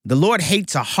The Lord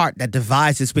hates a heart that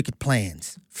devises wicked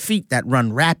plans, feet that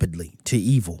run rapidly to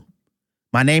evil.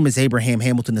 My name is Abraham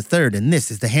Hamilton III, and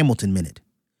this is the Hamilton Minute.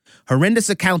 Horrendous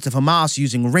accounts of Hamas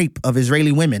using rape of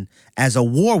Israeli women as a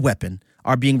war weapon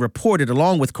are being reported,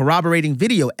 along with corroborating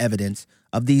video evidence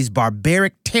of these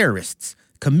barbaric terrorists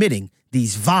committing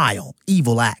these vile,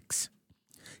 evil acts.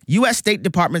 U.S. State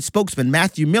Department spokesman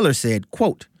Matthew Miller said,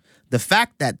 quote, "The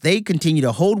fact that they continue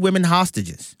to hold women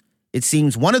hostages, it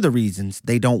seems one of the reasons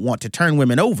they don't want to turn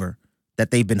women over that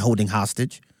they've been holding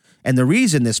hostage. And the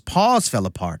reason this pause fell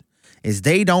apart is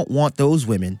they don't want those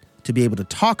women to be able to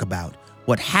talk about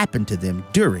what happened to them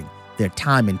during their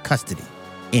time in custody,"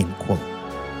 end quote.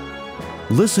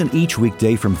 Listen each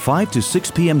weekday from 5 to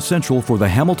 6 p.m. Central for the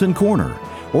Hamilton Corner,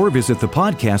 or visit the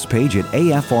podcast page at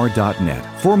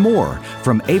afr.net for more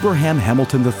from Abraham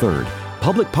Hamilton III,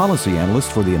 Public Policy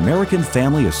Analyst for the American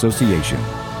Family Association.